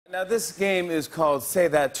Now, this game is called Say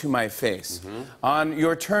That to My Face. On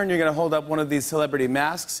your turn, you're going to hold up one of these celebrity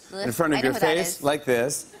masks in front of your face, like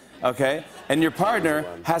this, okay? And your partner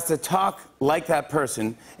has to talk like that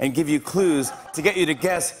person and give you clues to get you to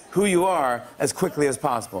guess who you are as quickly as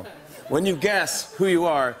possible. When you guess who you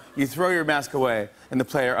are, you throw your mask away, and the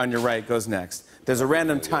player on your right goes next. There's a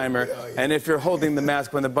random timer, and if you're holding the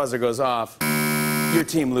mask when the buzzer goes off, your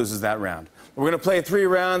team loses that round. We're going to play 3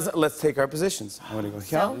 rounds. Let's take our positions. I'm going to go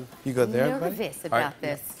here. You go there, buddy. Nervous about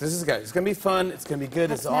this. This is good. It's going to be fun. It's going to be good.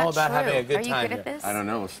 That's it's all about true. having a good time. Are you good at this? I don't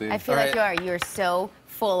know. We'll see. I feel like you are. You're so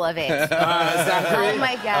full of it. Zachary, oh,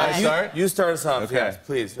 my God. You start us off. Okay. Yes,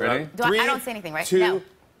 please. Ready? I don't say anything, right? 2, no.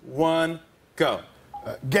 1, go.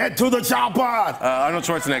 Get to the chopper! Arnold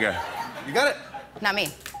Schwarzenegger. You got it? Not me.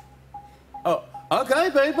 Oh, okay,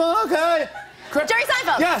 people, okay. Jerry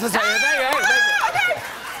Seinfeld. Yes, that's right. Okay.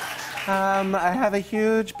 I have a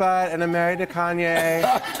huge butt and I'm married to Kanye.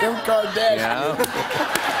 Kim Kardashian. Yeah.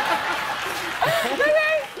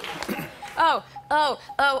 All right.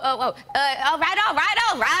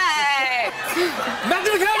 Back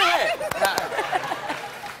to the camera.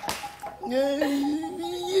 Yeah,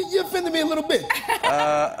 you offended me a little bit.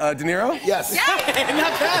 De Niro? Yes. Not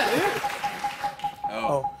that.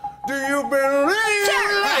 Oh. Do you believe?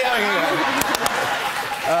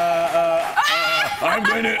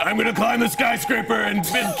 I'm gonna climb the skyscraper and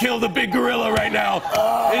kill the big gorilla right now.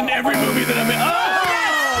 In every movie that I'm in.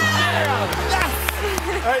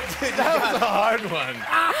 All right, dude, That was a hard one.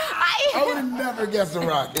 I would have never guessed The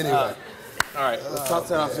Rock. Anyway. All right, let's toss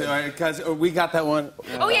that off. All right, guys, we got that one.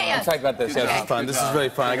 Oh, yeah. Let's talk about this. Yeah, this is fun. This is really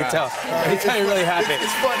fun. I can tell. I can tell you're really happy.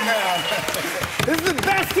 It's fun now. This is the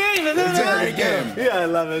best game. It's a great game. Yeah, I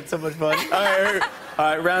love it. It's so much fun. All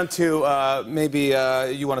right, round 2. Maybe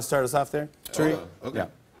you want to start us off there, Tariq? Okay.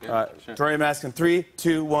 Yeah. All right, sure. Throw your mask in 3,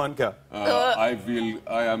 2, 1, go.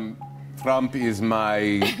 Trump is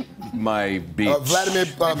my beach. Vladimir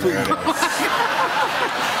Putin.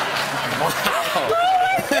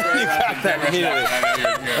 You got that immediately.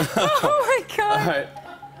 Oh, my God. All right.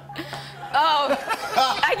 Oh,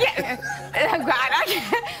 I can't. Oh, God, I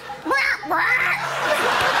can't.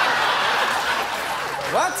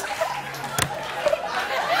 What?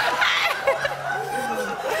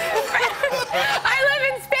 I live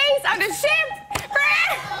in space on a ship.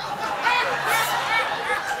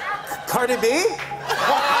 Cardi B?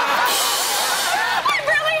 I'm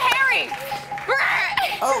really hairy.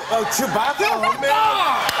 Oh, Chewbacca? Oh, man.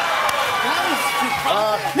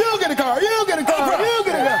 You get a car. You get a car. You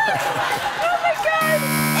get a car. Oh, my God.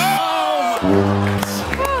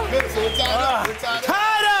 Good, so we're tied up. We're tied up.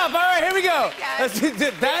 Tied up! All right, here we go.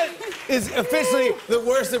 That is officially the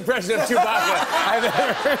worst impression of Chewbacca I've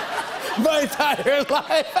ever heard my entire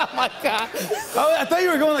life. Oh, my God. Oh, I thought you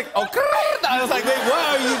were going like, oh, I was like, wait, what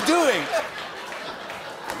are you doing?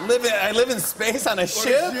 I live in space on a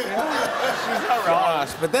ship?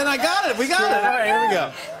 Gosh, but then I got it. We got it. All right, here we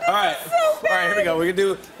go. All right. All right, here we go. We're going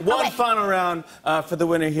to do one final round for the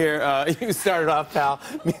winner here. You started off, pal.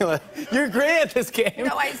 Mila, you're great at this game.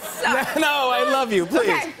 No, I suck. No, I love you. Please.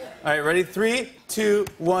 Okay. All right, ready? 3, 2,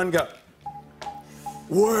 1, go.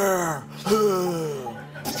 Where?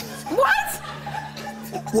 What?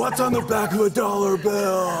 What's on the back of a $1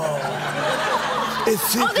 bill?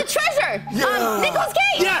 It's Oh, the treasure. Yeah. Nicolas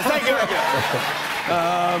Cage. Yes, thank you.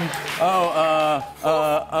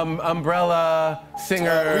 Umbrella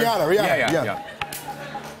singer. Rihanna. Yeah.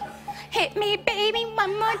 Hit me, baby,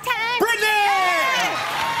 one more time. Britney!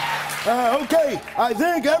 Okay, I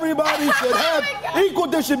think everybody should have equal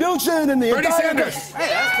distribution in the Bernie entire Sanders. Hey,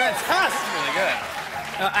 that's fantastic. Really good.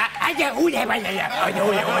 Oh, yeah,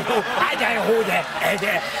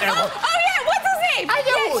 what's his name?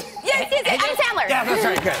 Yes, Adam Sandler. Yeah, that's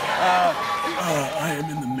very good. I am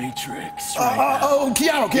in the Matrix right now. Oh,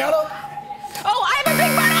 Keanu. Oh, I have a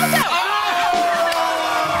big butt also.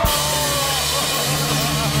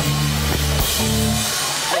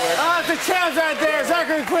 Oh, the champs right there.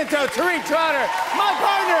 Zachary Quinto, Tariq, Trotter, my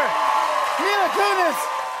partner, Mila Kunis.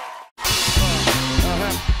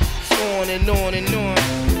 On and on and on.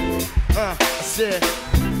 I said,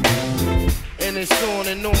 and it's on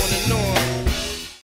and on and on.